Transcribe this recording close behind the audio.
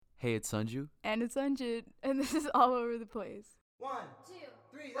Hey, it's Sanju. And it's Sanjit, and this is all over the place. 1, 2,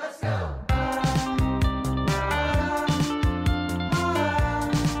 3, let's go!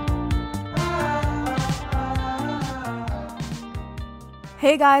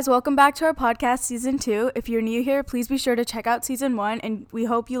 Hey guys, welcome back to our podcast season 2. If you're new here, please be sure to check out season 1, and we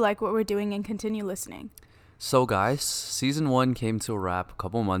hope you like what we're doing and continue listening. So, guys, season 1 came to a wrap a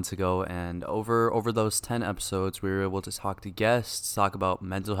couple months ago, and over those 10 episodes, we were able to talk to guests, talk about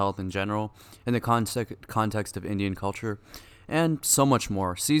mental health in general, in the context of Indian culture, and so much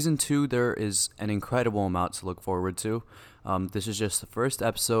more. Season 2, there is an incredible amount to look forward to. This is just the first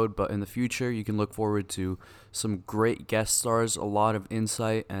episode, but in the future, you can look forward to some great guest stars, a lot of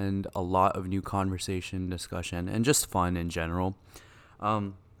insight, and a lot of new conversation, discussion, and just fun in general.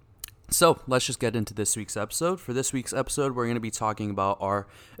 So let's just get into this week's episode. For this week's episode, we're going to be talking about our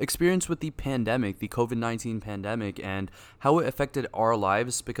experience with the pandemic, the COVID-19 pandemic, and how it affected our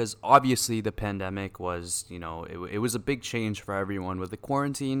lives, because obviously the pandemic was, it was a big change for everyone with the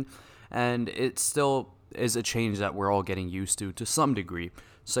quarantine, and it still is a change that we're all getting used to some degree.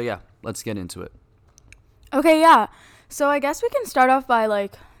 So yeah, let's get into it. Okay, yeah. So I guess we can start off by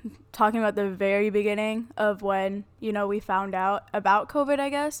talking about the very beginning of when, we found out about COVID, I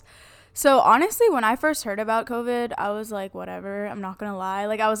guess. So honestly, when I first heard about COVID, I was like, whatever, I'm not going to lie.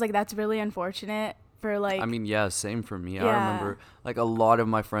 I was like, that's really unfortunate for yeah, same for me. Yeah. I remember a lot of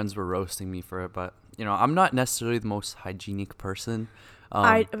my friends were roasting me for it, but I'm not necessarily the most hygienic person.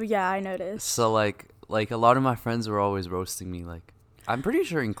 I noticed. So a lot of my friends were always roasting me, I'm pretty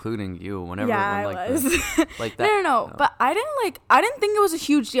sure including you whenever I was. that. No. But I didn't think it was a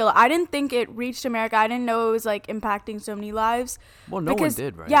huge deal. I didn't think it reached America. I didn't know it was impacting so many lives. Well, no one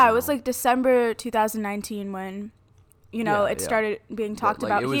did, right? Yeah, it was December 2019 when it started being talked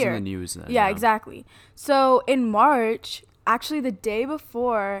about it was here. In the news then. Yeah, exactly. So in March, actually the day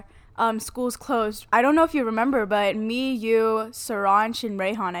before schools closed, I don't know if you remember, but me, you, Saransh, and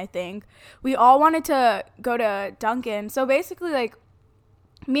Rayhan, I think, we all wanted to go to Dunkin'. So basically,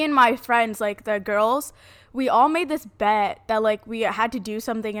 me and my friends, the girls, we all made this bet that we had to do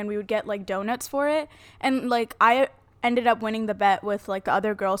something and we would get donuts for it. And I ended up winning the bet with the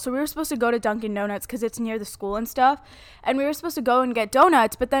other girls. So we were supposed to go to Dunkin' Donuts because it's near the school and stuff. And we were supposed to go and get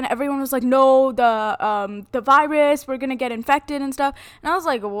donuts, but then everyone was like, no, the virus, we're gonna get infected and stuff. And I was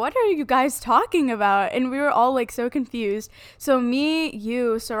like, what are you guys talking about? And we were all so confused. So me,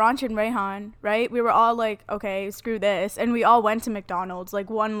 you, Saransh, and Rayhan, right? We were all like, okay, screw this. And we all went to McDonald's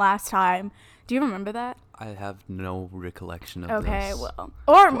one last time. Do you remember that? I have no recollection of okay, this. well,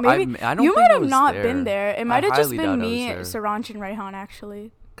 or maybe I don't you think might have not there. been there. It might have just been me, there. Saransh, and Rayhan,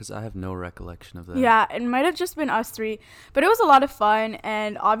 actually. Because I have no recollection of that. Yeah, it might have just been us three. But it was a lot of fun,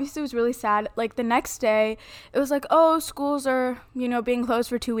 and obviously it was really sad. The next day, it was oh, schools are, being closed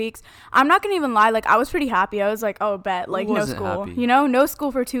for 2 weeks. I'm not going to even lie. I was pretty happy. I was like, oh, bet. No school. Happy? No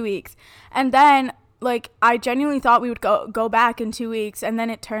school for 2 weeks. And then, I genuinely thought we would go back in 2 weeks, and then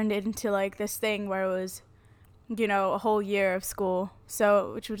it turned into, this thing where it was, a whole year of school.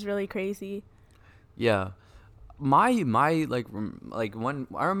 So, which was really crazy. Yeah. My when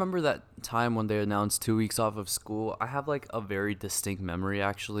I remember that time when they announced 2 weeks off of school, I have a very distinct memory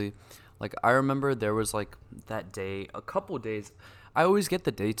actually. I remember there was that day, a couple days. I always get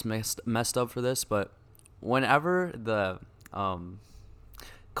the dates messed up for this, but whenever the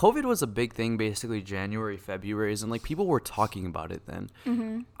COVID was a big thing, basically January, February, and people were talking about it then.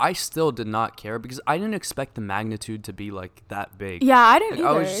 Mm-hmm. I still did not care because I didn't expect the magnitude to be that big. Yeah, I didn't either.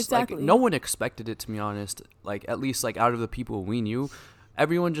 I was just, exactly. No one expected it, to be honest. At least out of the people we knew,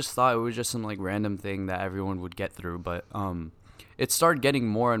 everyone just thought it was just some random thing that everyone would get through. But it started getting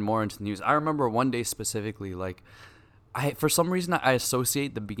more and more into the news. I remember one day specifically, for some reason I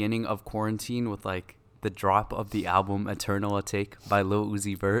associate the beginning of quarantine with the drop of the album Eternal Atake by Lil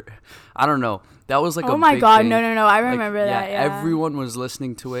Uzi Vert. I don't know. That was oh my god, thing. no. I remember that. Yeah. Everyone was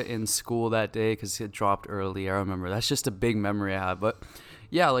listening to it in school that day because it dropped early. I remember. That's just a big memory I have. But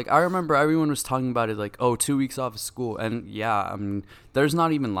yeah, I remember everyone was talking about it 2 weeks off of school. And yeah, I mean, there's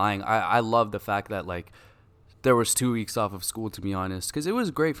not even lying. I love the fact that there was 2 weeks off of school, to be honest, because it was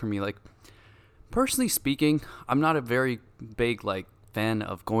great for me. Personally speaking, I'm not a very big fan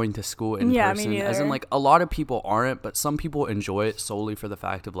of going to school in person. Me neither. As in a lot of people aren't, but some people enjoy it solely for the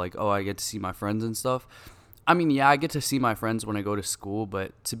fact of oh, I get to see my friends and stuff. I mean, yeah, I get to see my friends when I go to school,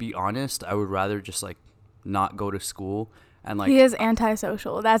 but to be honest, I would rather just not go to school and he is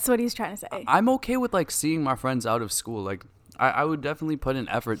antisocial. That's what he's trying to say. I'm okay with seeing my friends out of school. I would definitely put an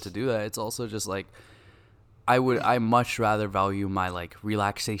effort to do that. It's also just I much rather value my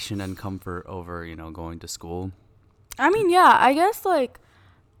relaxation and comfort over going to school. I mean, yeah, I guess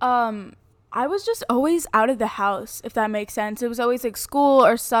I was just always out of the house, if that makes sense. It was always like school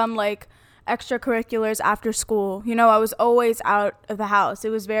or some like extracurriculars after school. You know, I was always out of the house. It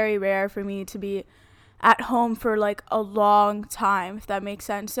was very rare for me to be at home for like a long time, if that makes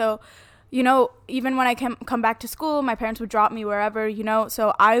sense. So, you know, even when I come back to school, my parents would drop me wherever, you know,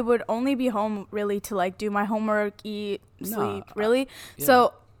 so I would only be home really to like do my homework, eat, sleep, really. Yeah.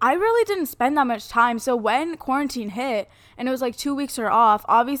 So I really didn't spend that much time. So when quarantine hit and it was like 2 weeks are off,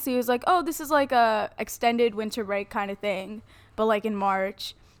 obviously it was like, oh, this is like a extended winter break kind of thing, but like in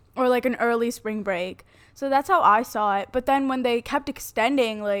March or like an early spring break. So that's how I saw it. But then when they kept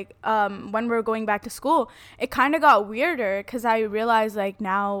extending, like when we were going back to school, it kind of got weirder because I realized like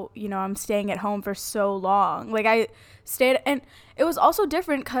now, you know, I'm staying at home for so long. Like I stayed, and it was also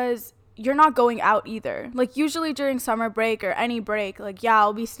different because you're not going out either. Like usually during summer break or any break, like yeah,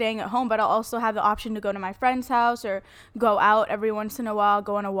 I'll be staying at home, but I'll also have the option to go to my friend's house or go out every once in a while,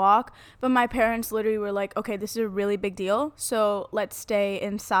 go on a walk. But my parents literally were like, okay, this is a really big deal, so let's stay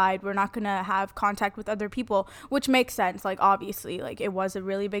inside. We're not gonna have contact with other people, which makes sense. Like obviously, like it was a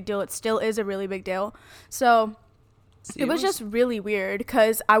really big deal. It still is a really big deal. So it was just really weird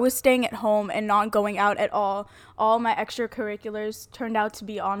because I was staying at home and not going out at all. All my extracurriculars turned out to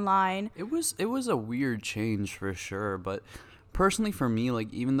be online. It was a weird change for sure, but personally for me,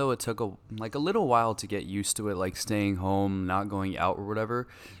 like even though it took a little while to get used to it, like staying home, not going out or whatever,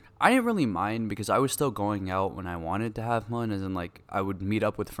 I didn't really mind because I was still going out when I wanted to have fun, as in like I would meet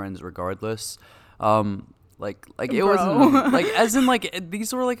up with friends regardless. Like it Bro. wasn't like as in like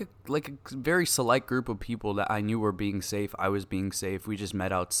these were like a very select group of people that I knew were being safe. I was being safe. We just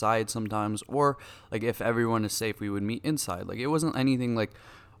met outside sometimes, or like if everyone is safe, we would meet inside. Like it wasn't anything like,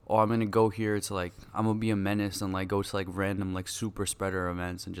 oh, I'm gonna go here to like I'm gonna be a menace and like go to like random like super spreader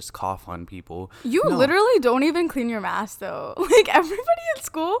events and just cough on people. You No. literally don't even clean your mask though. Like everybody at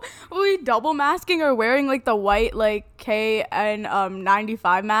school will be double masking or wearing like the white like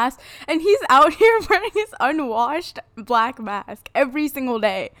KN95 mask, and he's out here wearing his unwashed black mask every single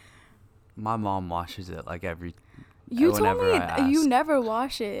day. My mom washes it like You told whenever me I ask. you never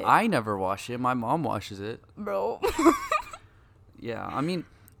wash it, I never wash it. My mom washes it. bro. Yeah, I mean,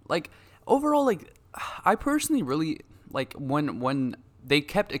 like overall, like I personally really like when they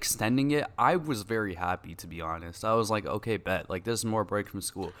kept extending it. I was very happy, to be honest. I was like, okay, bet, like this is more break from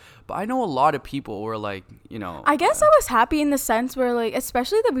school. But I know a lot of people were like, you know, I guess I was happy in the sense where like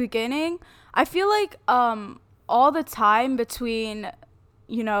especially the beginning, I feel like all the time between,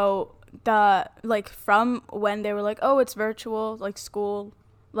 you know, the like from when they were like, oh, it's virtual, like school,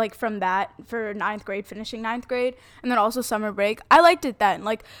 like from that for ninth grade, finishing ninth grade, and then also summer break, I liked it then.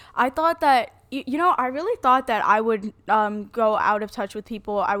 Like I thought that you know, I really thought that I would go out of touch with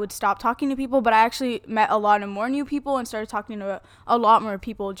people. I would stop talking to people, but I actually met a lot of more new people and started talking to a lot more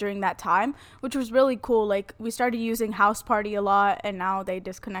people during that time, which was really cool. Like we started using House Party a lot, and now they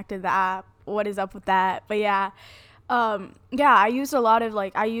disconnected the app. What is up with that? But yeah, I used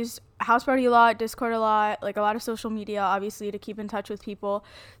I used House Party a lot, Discord a lot, like a lot of social media, obviously, to keep in touch with people.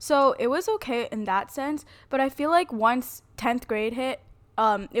 So it was okay in that sense. But I feel like once 10th grade hit,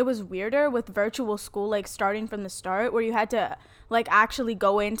 it was weirder with virtual school, like starting from the start, where you had to like actually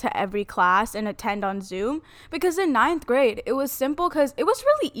go into every class and attend on Zoom. Because in ninth grade, it was simple because it was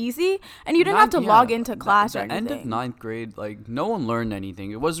really easy and you didn't have to log into class or the anything. end of ninth grade, like no one learned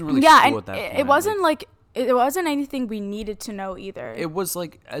anything. It wasn't really Yeah, school and at that point. it wasn't like it wasn't anything we needed to know either. It was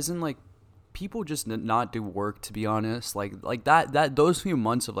like, as in like people just did not do work, to be honest. Like that those few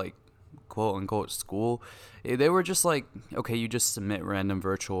months of like quote unquote school, they were just like, okay, you just submit random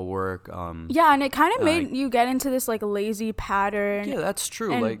virtual work. Yeah, and it kind of made you get into this like lazy pattern. Yeah, that's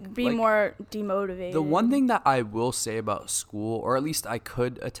true. And like be like, more demotivated. The one thing that I will say about school, or at least I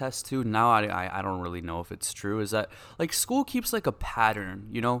could attest to, now I don't really know if it's true, is that like school keeps like a pattern,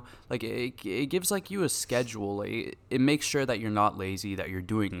 you know, like it gives like you a schedule. Like, it makes sure that you're not lazy, that you're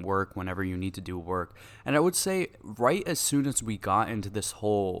doing work whenever you need to do work. And I would say right as soon as we got into this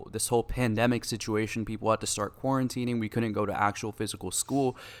whole pandemic situation, people had to start quarantining. We couldn't go to actual physical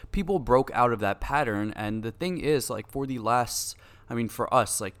school. People broke out of that pattern. And the thing is, like for the last, I mean, for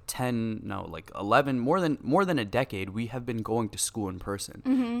us, like 11, more than a decade, we have been going to school in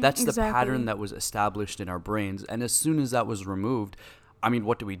person. That's the exactly. pattern that was established in our brains. And as soon as that was removed, I mean,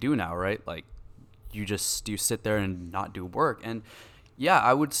 what do we do now, right? Like you sit there and not do work. And Yeah,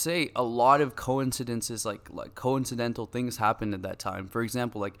 I would say a lot of coincidences, like coincidental things happened at that time. For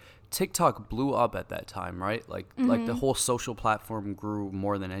example, like TikTok blew up at that time, right? Like the whole social platform grew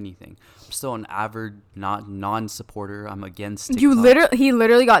more than anything. I'm still an avid non-supporter. I'm against TikTok. He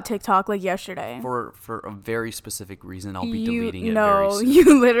literally got TikTok like yesterday. For a very specific reason. I'll be deleting it very No, soon.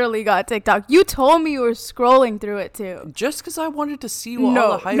 you literally got TikTok. You told me you were scrolling through it too. Just because I wanted to see what No,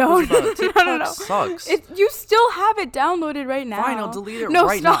 all the hype no, was about. no, TikTok no, no. sucks. You still have it downloaded right now. Fine, I'll delete it no,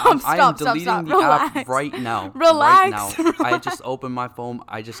 right stop, now. Stop, I am stop, deleting stop. the Relax. app right now. Relax. Right now. I just opened my phone.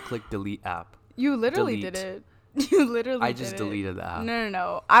 I just clicked delete app. You literally Delete. did it. You literally I did just it. deleted the app.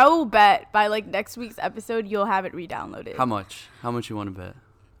 No. I will bet by like next week's episode you'll have it re-downloaded. How much? How much you want to bet?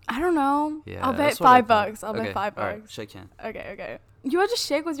 I don't know. Yeah, I'll bet that's what I $5. thought. I'll Okay, bet $5. all right, shake hand. Okay. You will just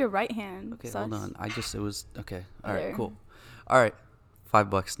shake with your right hand. Okay, sus. hold on. It was okay. All right, There. cool. All right,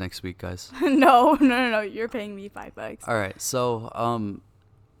 $5 next week, guys. No. You're paying me $5. All right, so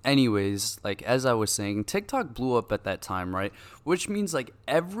anyways, like as I was saying, TikTok blew up at that time, right? Which means like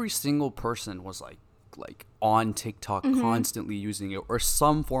every single person was like on TikTok constantly using it or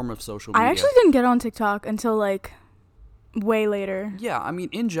some form of social media. I actually didn't get on TikTok until like way later. Yeah, I mean,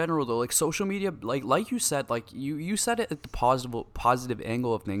 in general though, like social media, like you said, like you said it at the positive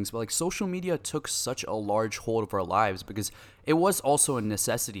angle of things, but like social media took such a large hold of our lives because it was also a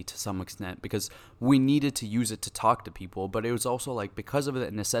necessity to some extent because we needed to use it to talk to people, but it was also like because of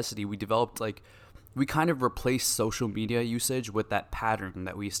that necessity, we kind of replaced social media usage with that pattern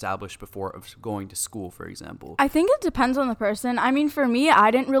that we established before of going to school, for example. I think it depends on the person. I mean, for me, I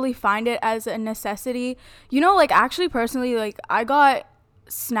didn't really find it as a necessity. You know, like actually personally, like I got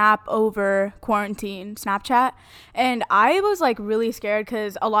Snap over quarantine, Snapchat, and I was like really scared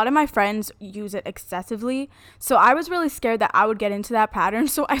because a lot of my friends use it excessively, so I was really scared that I would get into that pattern.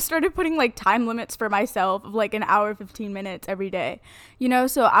 So I started putting like time limits for myself of like an hour 15 minutes every day, you know.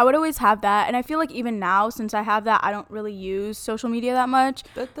 So I would always have that, and I feel like even now since I have that, I don't really use social media that much.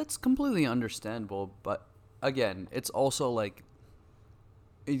 That's completely understandable, but again, it's also like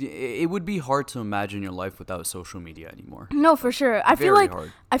it would be hard to imagine your life without social media anymore. No, for sure. I feel Very like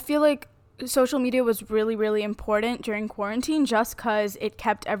hard. I feel like social media was really, really important during quarantine just because it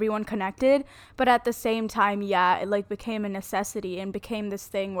kept everyone connected. But at the same time, yeah, it like became a necessity and became this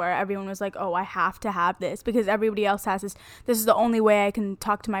thing where everyone was like, oh, I have to have this because everybody else has this. This is the only way I can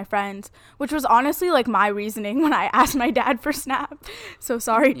talk to my friends, which was honestly like my reasoning when I asked my dad for Snap. So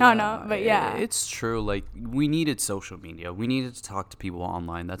sorry, no, but yeah. It's true. Like, we needed social media. We needed to talk to people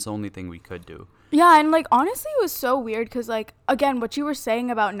online. That's the only thing we could do. Yeah, and like honestly it was so weird because like again what you were saying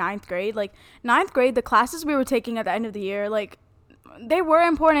about ninth grade, the classes we were taking at the end of the year, like they were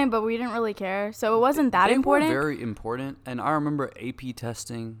important but we didn't really care, so it wasn't that important. They were very important, and I remember AP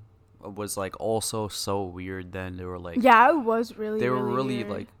testing was like also so weird then. They were like, yeah, it was really they were really weird.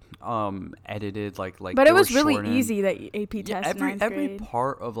 like edited like but they it was were really shortened. easy that AP test every ninth every grade.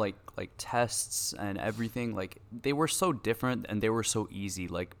 part of like tests and everything, like they were so different and they were so easy,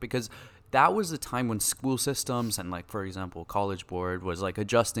 like because that was the time when school systems and like for example College Board was like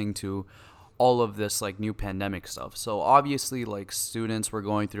adjusting to all of this like new pandemic stuff. So obviously like students were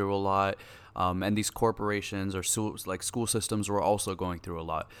going through a lot, and these corporations or school systems were also going through a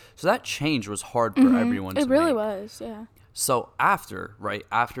lot. So that change was hard for everyone to It really make. was, yeah. So after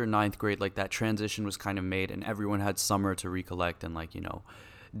ninth grade, like that transition was kind of made and everyone had summer to recollect and like, you know,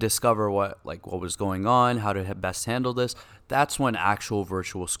 discover what was going on, how to best handle this. That's when actual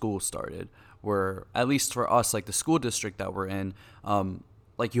virtual school started, where at least for us, like the school district that we're in,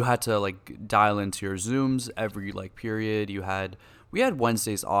 like you had to like dial into your Zooms every like period. We had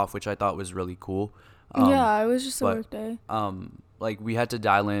Wednesdays off, which I thought was really cool. Yeah, it was just a but, work day. Like we had to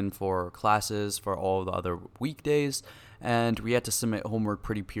dial in for classes for all the other weekdays, and we had to submit homework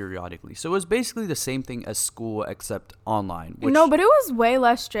pretty periodically. So it was basically the same thing as school except online. No, but it was way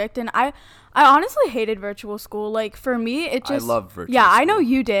less strict, and I honestly hated virtual school. Like for me, it just I love virtual Yeah, I school. know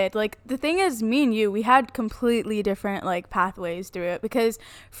you did. Like the thing is, me and you, we had completely different like pathways through it. Because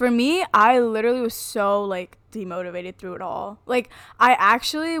for me, I literally was so like demotivated through it all. Like I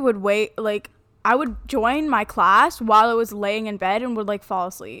actually would wait like. I would join my class while I was laying in bed and would like fall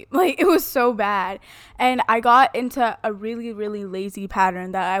asleep. Like it was so bad. And I got into a really, really lazy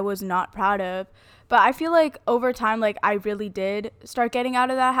pattern that I was not proud of. But I feel like over time, like I really did start getting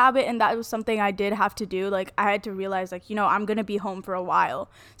out of that habit. And that was something I did have to do. Like I had to realize like, you know, I'm going to be home for a while.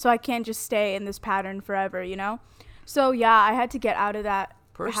 So I can't just stay in this pattern forever, you know? So yeah, I had to get out of that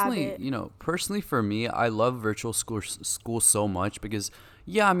habit. Personally for me, I love virtual school so much because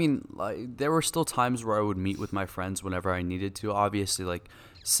yeah, I mean, like, there were still times where I would meet with my friends whenever I needed to, obviously, like,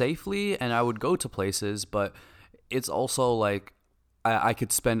 safely, and I would go to places, but it's also, like, I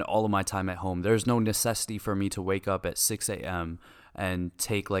could spend all of my time at home. There's no necessity for me to wake up at 6 a.m. and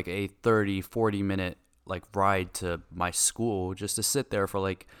take like a 30-40 minute like ride to my school just to sit there for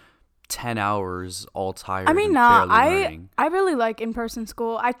like 10 hours all tired. I mean, and nah, barely learning. I really like in-person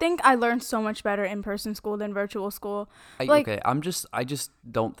school. I think I learned so much better in-person school than virtual school. Like, Okay, I just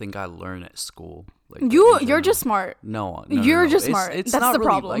don't think I learn at school. Like you're in general. just smart. No, You're just It's- smart. It's That's not the really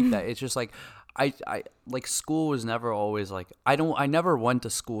problem. like that. It's just like I like school was never always like I never went to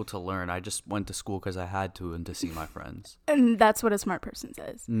school to learn. I just went to school because I had to and to see my friends. And that's what a smart person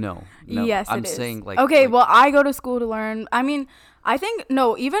says. No. Yes, I'm it is. saying like okay, like, well, I go to school to learn. I mean, I think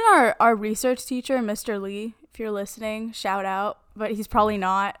no, even our research teacher, Mr. Lee, if you're listening, shout out. But he's probably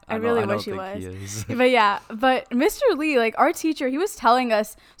not. I really wish he was. is. But yeah, but Mr. Lee, like our teacher, he was telling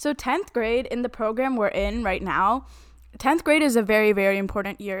us, so 10th grade in the program we're in right now, 10th grade is a very, very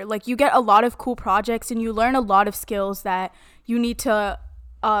important year. Like you get a lot of cool projects and you learn a lot of skills that you need to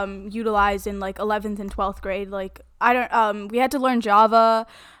utilize in like 11th and 12th grade. Like we had to learn Java.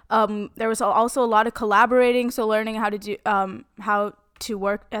 There was also a lot of collaborating, so learning how to do how to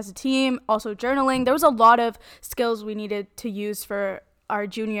work as a team, also journaling. There was a lot of skills we needed to use for our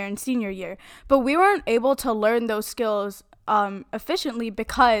junior and senior year, but we weren't able to learn those skills efficiently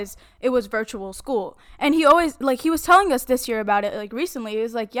because it was virtual school. And he was telling us this year about it, like recently. He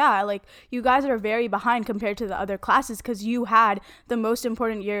was like, yeah, like you guys are very behind compared to the other classes because you had the most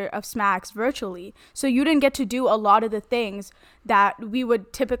important year of SMACs virtually, so you didn't get to do a lot of the things that we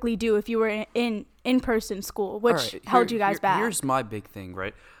would typically do if you were in-person school, which held you guys back. Here's my big thing,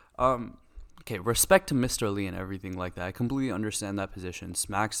 right? Okay, respect to Mr. Lee and everything like that. I completely understand that position.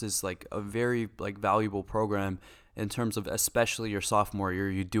 SMACS is like a very like valuable program in terms of especially your sophomore year.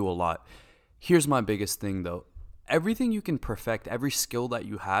 You do a lot. Here's my biggest thing though. Everything you can perfect, every skill that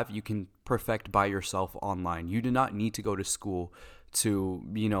you have, you can perfect by yourself online. You do not need to go to school to,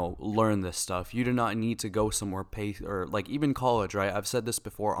 learn this stuff. You do not need to go somewhere, pay, or like even college, right? I've said this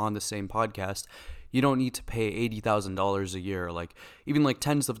before on the same podcast. You don't need to pay $80,000 a year, like even like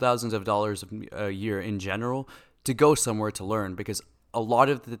tens of thousands of dollars a year in general to go somewhere to learn, because a lot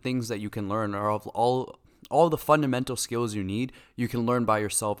of the things that you can learn are of all the fundamental skills you need, you can learn by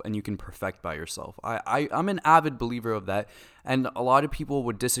yourself and you can perfect by yourself. I'm an avid believer of that, and a lot of people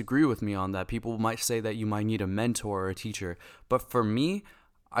would disagree with me on that. People might say that you might need a mentor or a teacher, but for me,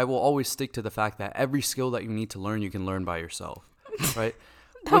 I will always stick to the fact that every skill that you need to learn, you can learn by yourself, right?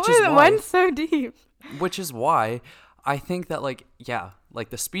 Went so deep. Which is why I think that like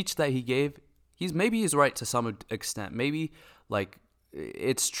the speech that he gave, he's right to some extent. Maybe like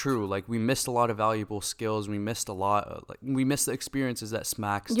it's true. Like we missed a lot of valuable skills. We missed we missed the experiences that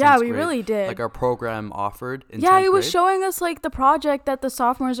SMACS. Yeah, 10th we grade, really did. Like our program offered. In Yeah, 10th he was grade. showing us like the project that the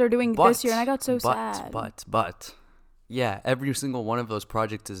sophomores are doing this year, and I got so sad. But yeah, every single one of those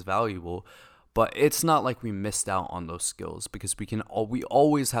projects is valuable. But it's not like we missed out on those skills, because we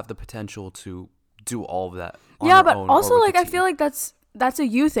always have the potential to do all of that on yeah, our but own also or with like a I team. feel like that's a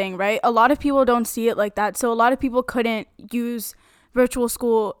you thing, right? A lot of people don't see it like that, so a lot of people couldn't use virtual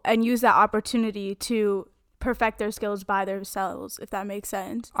school and use that opportunity to perfect their skills by themselves, if that makes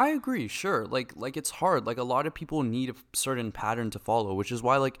sense. I agree, sure. Like it's hard. Like a lot of people need a certain pattern to follow, which is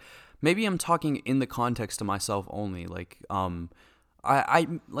why like maybe I'm talking in the context of myself only. Like I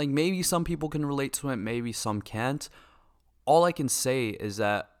like maybe some people can relate to it, maybe some can't. All I can say is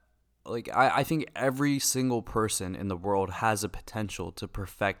that like I think every single person in the world has a potential to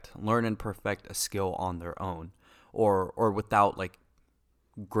learn and perfect a skill on their own, or without like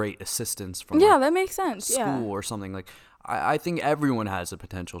great assistance from like, That makes sense. school or something. Like I think everyone has the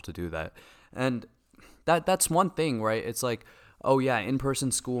potential to do that, and that's one thing, right? It's like, oh yeah,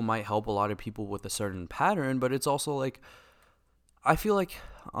 in-person school might help a lot of people with a certain pattern, but it's also like I feel like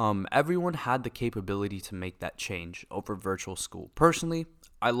everyone had the capability to make that change over virtual school. Personally,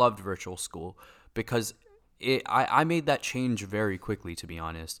 I loved virtual school because I made that change very quickly, to be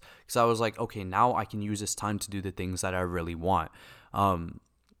honest, because I was like, okay, now I can use this time to do the things that I really want.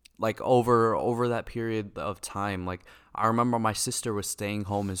 Like over that period of time, like I remember my sister was staying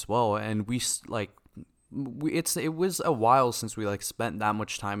home as well, and it was a while since we like spent that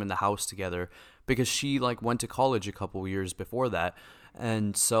much time in the house together, because she like went to college a couple years before that,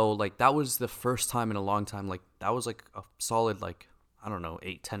 and so like that was the first time in a long time, like that was like a solid like I don't know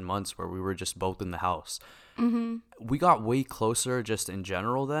 8-10 months where we were just both in the house. Mm-hmm. We got way closer just in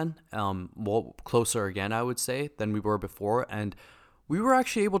general then, closer again I would say than we were before, and we were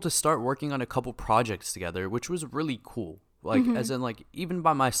actually able to start working on a couple projects together, which was really cool. Like, as in, like, even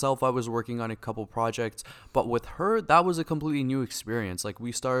by myself, I was working on a couple projects, but with her, that was a completely new experience. Like,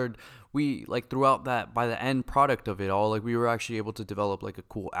 like, throughout that, by the end product of it all, like, we were actually able to develop, like, a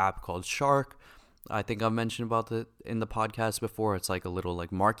cool app called Shark. I think I've mentioned about it in the podcast before. It's like a little,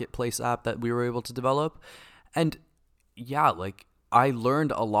 like, marketplace app that we were able to develop. And yeah, like, I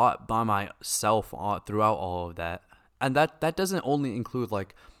learned a lot by myself throughout all of that. And that doesn't only include,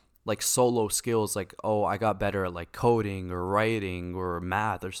 like solo skills, like, oh, I got better at, like, coding or writing or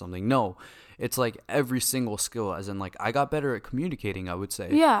math or something. No, it's like every single skill, as in, like, I got better at communicating, I would say.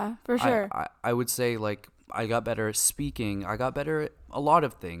 Yeah, for sure. I would say, like, I got better at speaking. I got better at a lot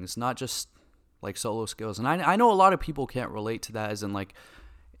of things, not just, like, solo skills. And I know a lot of people can't relate to that, as in, like,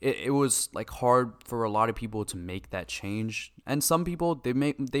 it was, like, hard for a lot of people to make that change. And some people, they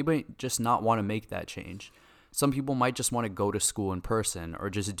might just not want to make that change. Some people might just want to go to school in person or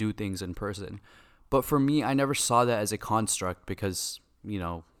just do things in person. But for me, I never saw that as a construct because, you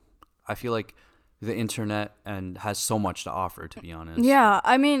know, I feel like the internet has so much to offer, to be honest. Yeah,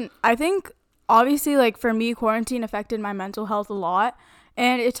 I mean, I think obviously, like, for me, quarantine affected my mental health a lot.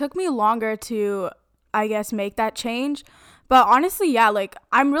 And it took me longer to, I guess, make that change. But honestly, yeah, like,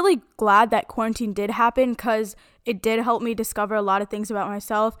 I'm really glad that quarantine did happen because it did help me discover a lot of things about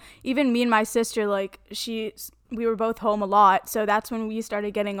myself. Even me and my sister, like, we were both home a lot. So that's when we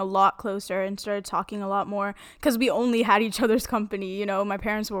started getting a lot closer and started talking a lot more because we only had each other's company. You know, my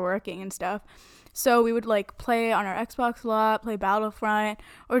parents were working and stuff. So we would, like, play on our Xbox a lot, play Battlefront,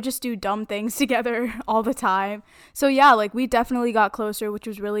 or just do dumb things together all the time. So yeah, like, we definitely got closer, which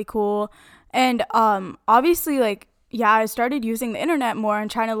was really cool. And obviously, like, yeah, I started using the internet more and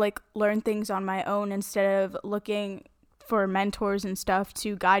trying to, like, learn things on my own instead of looking for mentors and stuff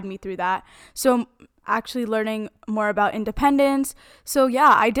to guide me through that. So actually learning more about independence. So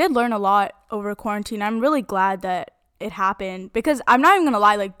yeah, I did learn a lot over quarantine. I'm really glad that it happened because I'm not even gonna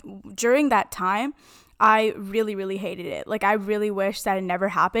lie, like, during that time, I really, really hated it. Like, I really wish that it never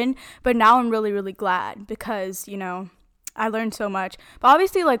happened. But now I'm really, really glad because, you know, I learned so much. But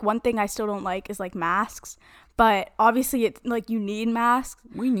obviously, like, one thing I still don't like is, like, masks. But obviously, it's like you need masks.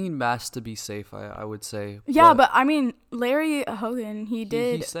 We need masks to be safe, I would say. Yeah, but I mean, Larry Hogan,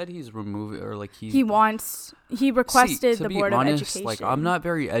 he said he's removing, or like he requested the Board of Education. Like, I'm not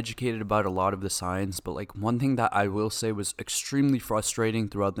very educated about a lot of the science, but, like, one thing that I will say was extremely frustrating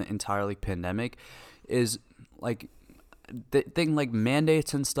throughout the entire, like, pandemic is, like, the thing, like,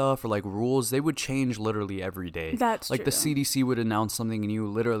 mandates and stuff or, like, rules, they would change literally every day. That's like true. The CDC would announce something new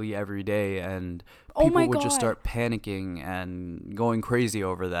literally every day, and Oh people my would God. just start panicking and going crazy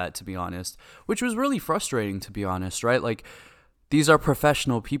over that, to be honest, which was really frustrating, to be honest, right? Like, these are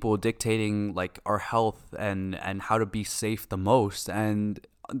professional people dictating, like, our health and how to be safe the most, and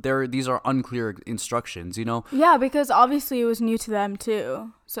these are unclear instructions, you know? Yeah, because obviously it was new to them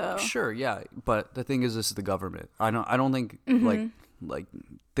too. So Sure, yeah, but the thing is, this is the government. I don't think like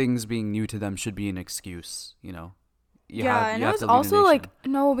things being new to them should be an excuse, you know. And it was also like,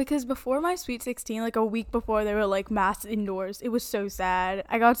 no, because before my Sweet 16, like a week before, they were like masks indoors. It was so sad.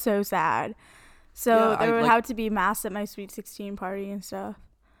 I got so sad. So there would have to be masks at my Sweet 16 party and stuff.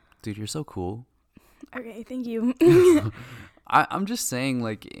 Dude, you're so cool. Okay, thank you. I'm just saying,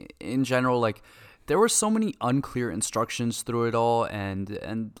 like, in general, like, there were so many unclear instructions through it all,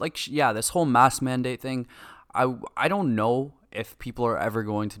 and like, yeah, this whole mask mandate thing, I don't know if people are ever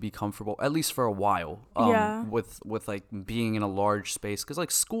going to be comfortable, at least for a while, with like being in a large space, because,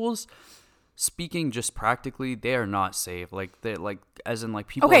 like, schools, speaking just practically, they are not safe. Like, they're like, as in, like,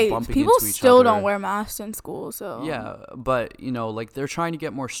 people are bumping into each other. People still don't wear masks in school, so yeah, but, you know, like, they're trying to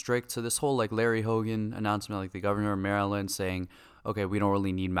get more strict. So this whole, like, Larry Hogan announcement, like, the governor of Maryland saying, okay, we don't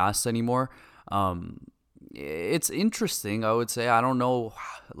really need masks anymore. It's interesting, I would say. I don't know,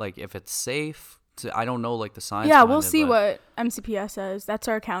 like, if it's safe. I don't know, like, the science. Yeah, we'll see what MCPS says. That's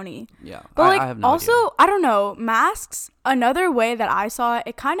our county. Yeah, but, like, I have no also, idea. I don't know, masks. Another way that I saw it,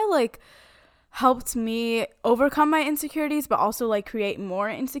 it kind of, like, helped me overcome my insecurities, but also, like, create more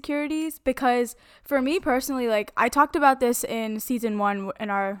insecurities, because for me personally, like, I talked about this in season 1 in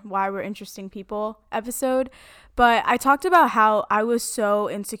our Why We're Interesting People episode, but I talked about how I was so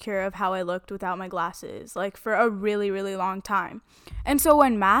insecure of how I looked without my glasses, like, for a really, really long time. And so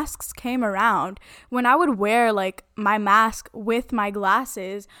when masks came around, when I would wear, like, my mask with my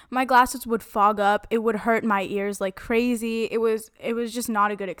glasses would fog up. It would hurt my ears like crazy. It was just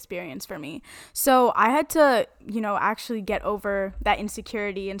not a good experience for me. So I had to, you know, actually get over that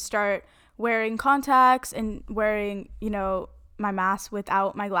insecurity and start wearing contacts and wearing, you know, my mask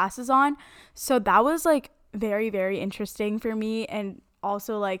without my glasses on. So that was, like, very, very interesting for me, and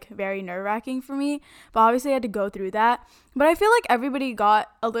also like very nerve-wracking for me, but obviously I had to go through that. But I feel like everybody got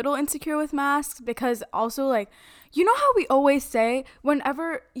a little insecure with masks because also like, you know how we always say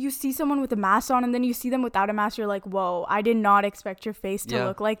whenever you see someone with a mask on and then you see them without a mask, you're like, whoa, I did not expect your face to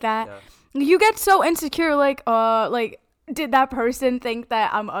look like that. You get so insecure, like did that person think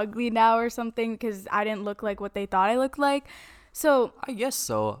that I'm ugly now or something because I didn't look like what they thought I looked like? So I guess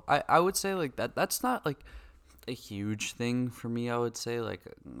so. I would say like that's not like a huge thing for me. I would say like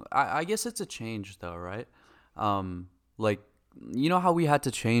I guess it's a change though, right? Like, you know how we had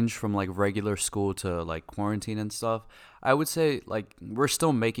to change from like regular school to like quarantine and stuff? I would say like we're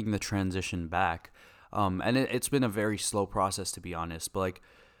still making the transition back. And it's been a very slow process, to be honest, but like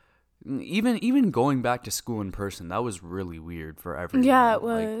even going back to school in person, that was really weird for everyone. Yeah, it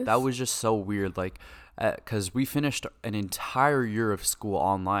Like, was. that was just so weird, like because we finished an entire year of school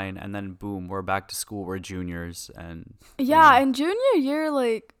online, and then boom, we're back to school. We're juniors, and yeah, in junior year,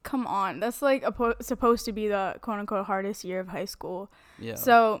 like, come on, that's like supposed to be the quote unquote hardest year of high school. yeah.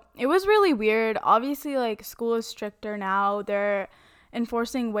 So it was really weird. Obviously, like, school is stricter now. They're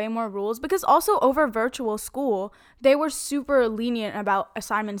enforcing way more rules because also over virtual school, they were super lenient about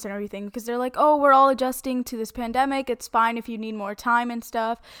assignments and everything because they're like, oh, we're all adjusting to this pandemic. It's fine if you need more time and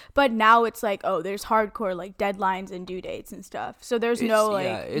stuff. But now it's like, oh, there's hardcore like deadlines and due dates and stuff. So there's no like,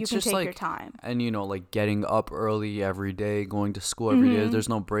 you it's can just take like, your time. and like getting up early every day, going to school every day. There's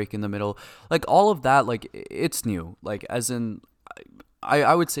no break in the middle. Like all of that, like it's new. Like as in,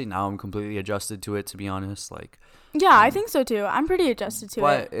 I would say now I'm completely adjusted to it, to be honest. Like, Yeah, I think so too. I'm pretty adjusted to it.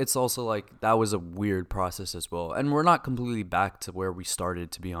 but it's also like that was a weird process as well, and we're not completely back to where we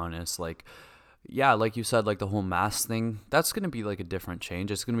started, to be honest. Like, yeah, like you said, like the whole mask thing, that's gonna be like a different change.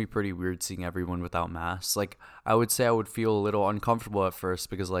 It's gonna be pretty weird seeing everyone without masks. Like, I would say I would feel a little uncomfortable at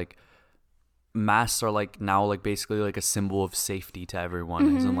first because like masks are like now like basically like a symbol of safety to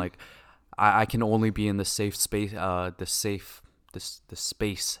everyone. As in, like I can only be in the safe space, the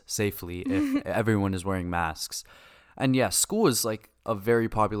space safely if everyone is wearing masks. And yeah, school is like a very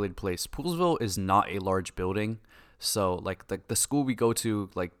populated place. Poolsville is not a large building, so like the school we go to,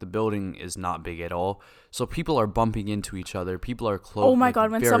 like the building is not big at all. So people are bumping into each other. People are close. Oh my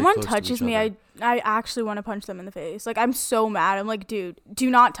god, when someone touches me, I actually want to punch them in the face. Like, I'm so mad. I'm like, dude, do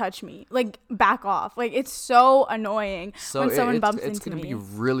not touch me. Like, back off. Like, it's so annoying when someone bumps it's into gonna me. be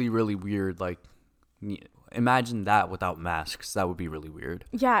really, really weird. Like, imagine that without masks. That would be really weird.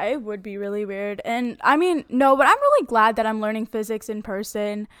 Yeah, it would be really weird. And I mean, no, but I'm really glad that I'm learning physics in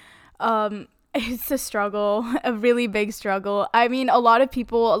person. It's a struggle, a really big struggle. I mean, a lot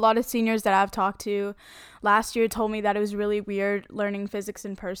of seniors that I've talked to last year told me that it was really weird learning physics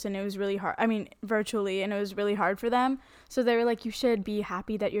in person. It was really hard. I mean, virtually, and it was really hard for them. So they were like, you should be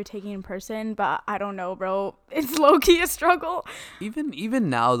happy that you're taking in person. But I don't know, bro. It's low-key a struggle. Even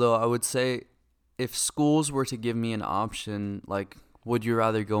now, though, I would say if schools were to give me an option, like, would you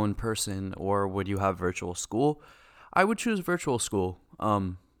rather go in person or would you have virtual school? I would choose virtual school.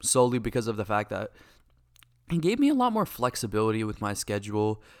 Solely because of the fact that it gave me a lot more flexibility with my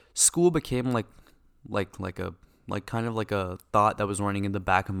schedule. School became like kind of like a thought that was running in the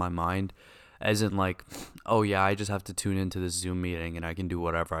back of my mind, as in like, oh yeah, I just have to tune into this Zoom meeting and I can do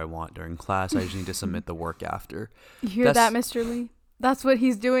whatever I want during class. I just need to submit the work after. You hear that, Mr. Lee? That's what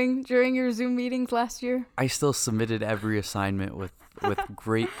he's doing during your Zoom meetings last year? I still submitted every assignment with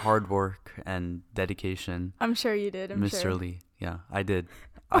great hard work and dedication. I'm sure you did. Mr. Lee. Yeah, I did.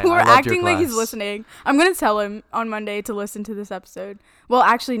 We're I loved your acting like he's class. listening. I'm going to tell him on Monday to listen to this episode. Well,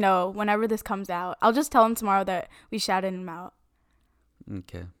 actually, no. Whenever this comes out. I'll just tell him tomorrow that we shouted him out.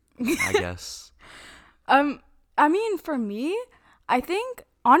 Okay, I guess. I mean, for me, I think,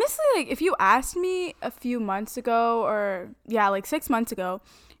 honestly, like, if you asked me a few months ago or, yeah, like 6 months ago,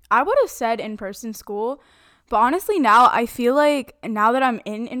 I would have said in-person school. But honestly, now I feel like now that I'm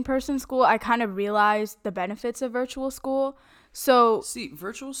in in-person school, I kind of realize the benefits of virtual school. So See,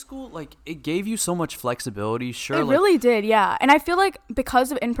 virtual school, like, it gave you so much flexibility. Sure, it like, really did, yeah. And I feel like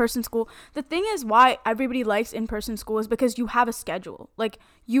because of in-person school, the thing is why everybody likes in-person school is because you have a schedule. Like,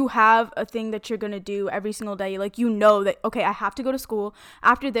 you have a thing that you're going to do every single day. Like, you know that, okay, I have to go to school.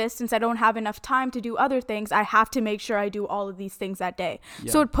 After this, since I don't have enough time to do other things, I have to make sure I do all of these things that day.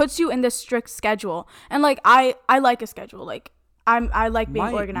 Yeah. So it puts you in this strict schedule. And, like, I like a schedule. Like, I like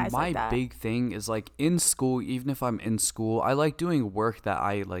being organized like that. My big thing is, like, in school, even if I'm in school, I like doing work that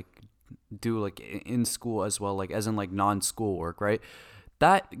I, like, do, like, in school as well, like, as in, like, non-school work, right?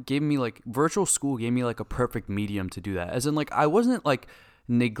 That gave me, like, virtual school gave me, like, a perfect medium to do that. As in, like, I wasn't, like,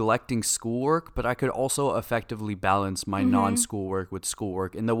 neglecting schoolwork, but I could also effectively balance my non-school work with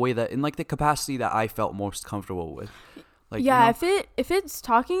schoolwork in the way that, in, like, the capacity that I felt most comfortable with. Like, yeah, you know, if it's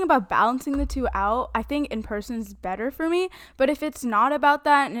talking about balancing the two out, I think in person's better for me. But if it's not about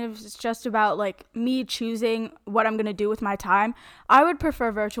that, and if it's just about like me choosing what I'm gonna do with my time, I would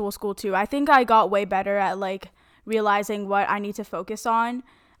prefer virtual school too. I think I got way better at like realizing what I need to focus on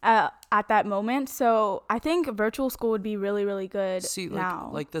at that moment. So I think virtual school would be really, really good see, now.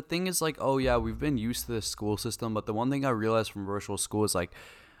 like the thing is like, oh yeah, we've been used to this school system, but the one thing I realized from virtual school is like,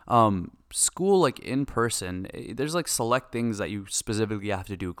 school like in person, there's like select things that you specifically have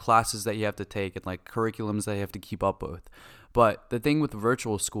to do, classes that you have to take, and like curriculums that you have to keep up with. But the thing with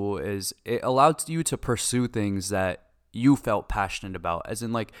virtual school is it allows you to pursue things that you felt passionate about, as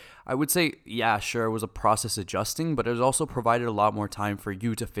in like, I would say, yeah, sure, it was a process adjusting, but it was also provided a lot more time for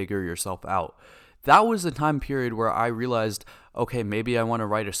you to figure yourself out. That was the time period where I realized, okay, maybe I want to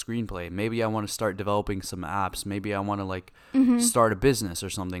write a screenplay, maybe I want to start developing some apps, maybe I want to like start a business or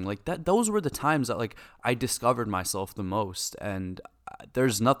something like that. Those were the times that like I discovered myself the most, and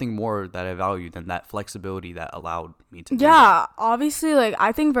there's nothing more that I value than that flexibility that allowed me to do that. Yeah, obviously, like,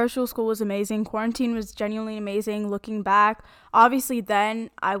 I think virtual school was amazing. Quarantine was genuinely amazing. Looking back, obviously, then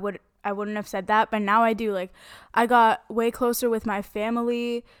I wouldn't have said that, but now I do. Like, I got way closer with my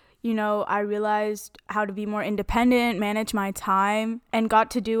family. You know, I realized how to be more independent, manage my time, and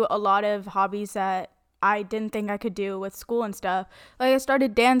got to do a lot of hobbies that I didn't think I could do with school and stuff. Like, I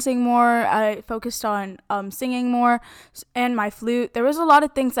started dancing more. I focused on singing more, and my flute. There was a lot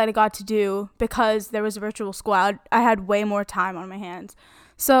of things that I got to do because there was virtual school. I had way more time on my hands.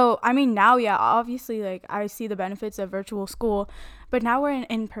 So, I mean, now, yeah, obviously, like, I see the benefits of virtual school, but now we're in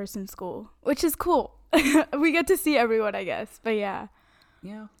in-person school, which is cool. We get to see everyone, I guess. But yeah.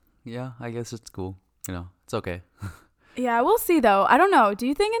 Yeah, I guess it's cool. You know, it's okay. Yeah, we'll see, though. I don't know. Do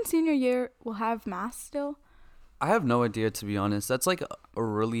you think in senior year we'll have masks still? I have no idea, to be honest. That's like a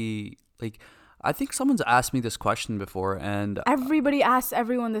really like. I think someone's asked me this question before, and Everybody asks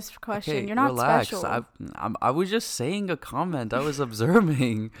everyone this question. okay, You're not relax. special. I was just saying a comment. I was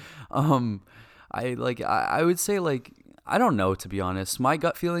observing. I would say like I don't know, to be honest. My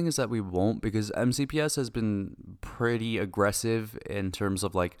gut feeling is that we won't, because MCPS has been pretty aggressive in terms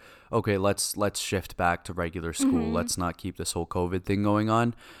of like, okay, let's shift back to regular school. Let's not keep this whole COVID thing going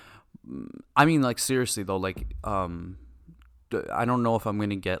on. I mean, like, seriously though, like I don't know if I'm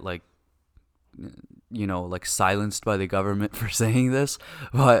gonna get like, you know, like silenced by the government for saying this,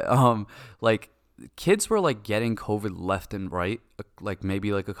 but like kids were like getting COVID left and right, like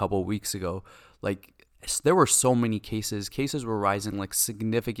maybe like a couple weeks ago. Like there were so many cases were rising like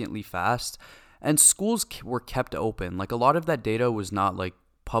significantly fast, and schools were kept open. Like a lot of that data was not like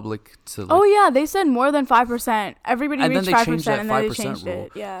public to like, Oh yeah, they said more than 5%. Everybody and then reached they 5%, changed that and then they 5% changed rule.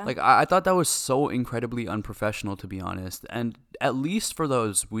 it. Yeah. Like I thought that was so incredibly unprofessional, to be honest. And at least for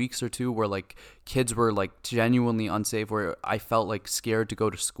those weeks or two where like kids were like genuinely unsafe, where I felt like scared to go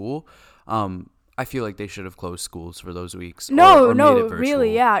to school, I feel like they should have closed schools for those weeks. or made it virtual.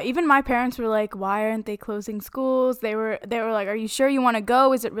 Really, yeah. Even my parents were like, "Why aren't they closing schools?" They were like, "Are you sure you want to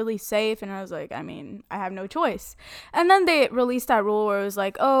go? Is it really safe?" And I was like, "I mean, I have no choice." And then they released that rule where it was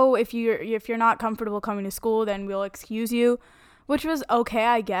like, "Oh, if you're not comfortable coming to school, then we'll excuse you," which was okay,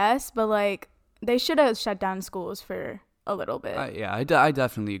 I guess. But like, they should have shut down schools for a little bit. I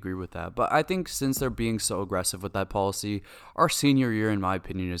definitely agree with that. But I think since they're being so aggressive with that policy, our senior year, in my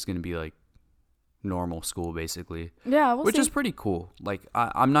opinion, is going to be like normal school, basically. Yeah, which see. is pretty cool. Like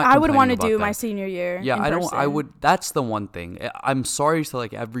I'm not. I would want to complaining do about my that. senior year. Yeah, in I don't. person. I would. That's the one thing. I'm sorry to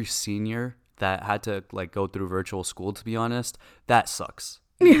like every senior that had to like go through virtual school. To be honest, that sucks.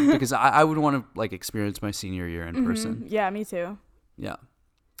 Because I would want to like experience my senior year in person. Yeah, me too. Yeah,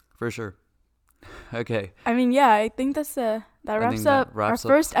 for sure. Okay. I mean, yeah, I think that wraps think that up wraps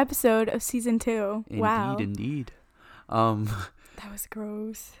our up- first episode of season 2. Wow, Indeed. that was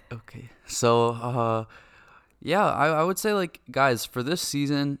gross. Okay. So, yeah, I would say, like, guys, for this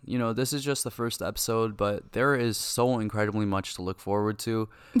season, you know, this is just the first episode, but there is so incredibly much to look forward to.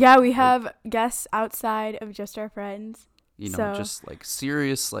 Yeah, we have guests outside of just our friends. You know, So- just, like,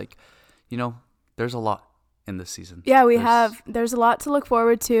 serious, like, you know, there's a lot in this season. Yeah, there's a lot to look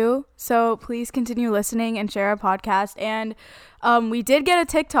forward to. So please continue listening and share our podcast. And we did get a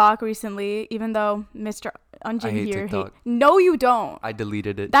TikTok recently, even though Mr. Unjin I hate here. TikTok. No, you don't. I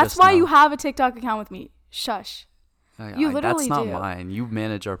deleted it. That's just why now. you have a TikTok account with me. Shush. You literally That's not do. mine. You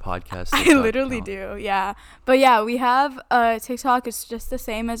manage our podcast. I TikTok literally account. do, yeah. But yeah, we have TikTok. It's just the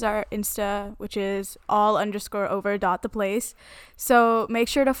same as our Insta, which is all_over.theplace. So make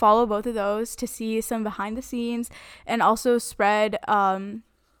sure to follow both of those to see some behind the scenes, and also spread the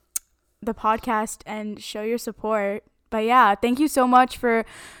podcast and show your support But yeah, thank you so much for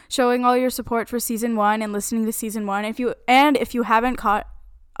showing all your support for season 1 and listening to season 1. If you haven't caught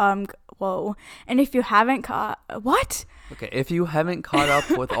what? Okay, if you haven't caught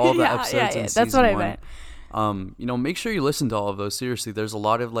up with all the episodes in season that's what I 1, meant. make sure you listen to all of those. Seriously, there's a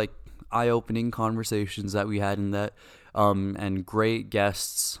lot of like eye-opening conversations that we had in that, and great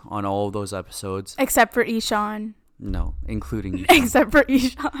guests on all of those episodes. Except for Ishan. No, including you. Except for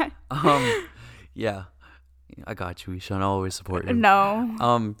Ishan. Yeah, I got you, Ishan. I'll always support you. No.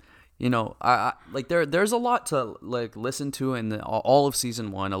 I like there's a lot to like listen to in all of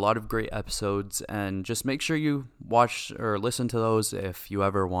season 1, a lot of great episodes, and just make sure you watch or listen to those if you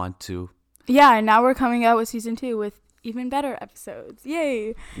ever want to. Yeah, and now we're coming out with season 2 with even better episodes.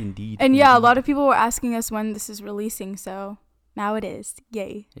 Yay. Indeed. And yeah, a lot of people were asking us when this is releasing, so now it is.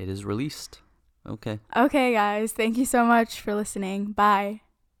 Yay. It is released. Okay. Okay, guys. Thank you so much for listening. Bye.